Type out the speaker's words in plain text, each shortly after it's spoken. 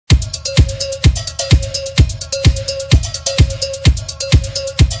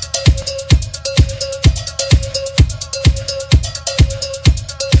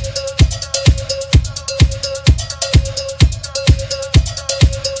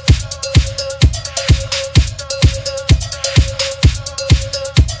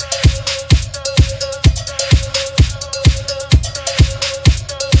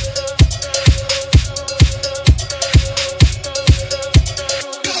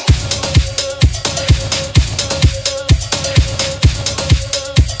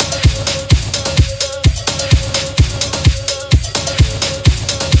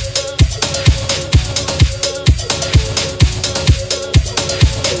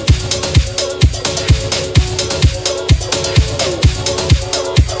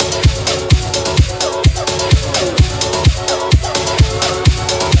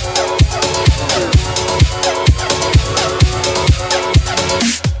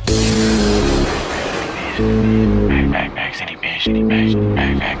Rack City bitch,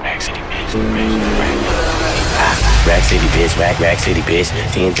 Rack City bitch, Rack City bitch.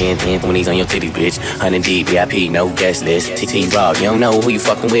 10, 10, 10, 20s on your titties, bitch. 100 deep, VIP, no guest list. TT Raw, you don't know who you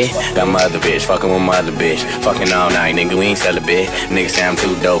fucking with? Got my other bitch, fucking with my other bitch. Fucking all night, nigga, we ain't sell a bit. Nigga say I'm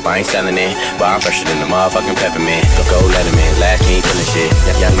too dope, I ain't selling it. But I'm fresher than the motherfucking peppermint. Go Letterman, last king killing shit.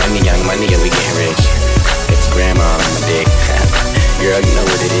 Young money, yeah, we getting rich. It's grandma on my dick. Girl, you know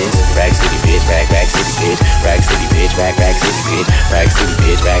what it is. Rack City bitch, Rack City bitch, Rack City bitch, Rack City bitch, Rack City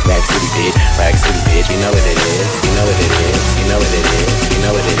bitch, Rack City bitch, Rack City bitch. You know what it is. You know what it is. You know what it is. You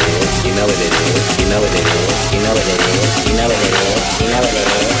know what it is. You know what it is. You know what it is. You know what it is. You know what it is. You know what it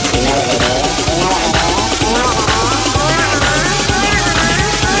is. You know what it is.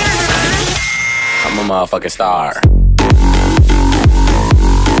 I'm a motherfucking star.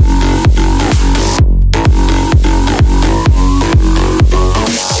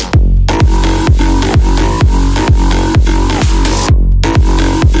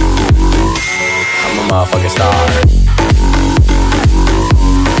 Motherfucking star.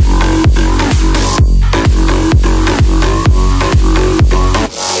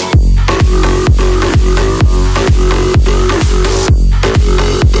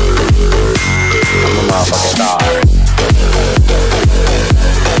 I'm a motherfucking star.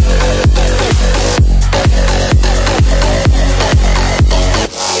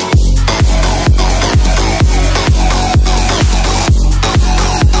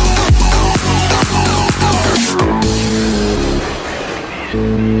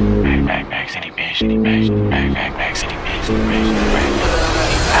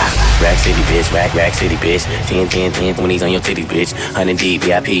 Rack City bitch, Rack City bitch. 10, 10, 10, 20s on your titties, bitch. 100 deep,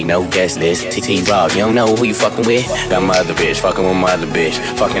 VIP, no guest list. TT Raw, you don't know who you fucking with? Got my other bitch, fucking with my other bitch.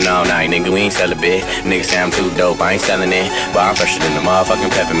 Fucking all night, nigga, we ain't sell a bit. Nigga say I'm too dope, I ain't selling it. But I'm fresher than the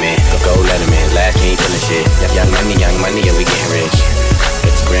motherfucking peppermint. Go Letterman, last king killing shit. Young money, yeah, we getting rich.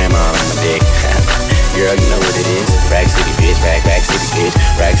 It's grandma on my dick. Girl, you know what it is. Rack City bitch, Rack City bitch,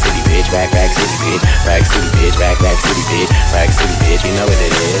 Rack City bitch, Rack City bitch, Rack City bitch, Rack City bitch, Rack City bitch. You know what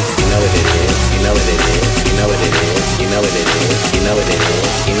it is. You know what it is. You know what it is. You know what it is. You know what it is. You know what it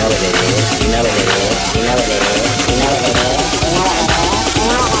is. You know what it is. You know what it is. You know what it is. You know what it is.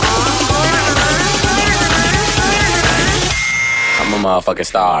 I'm a motherfucking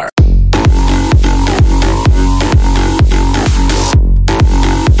star.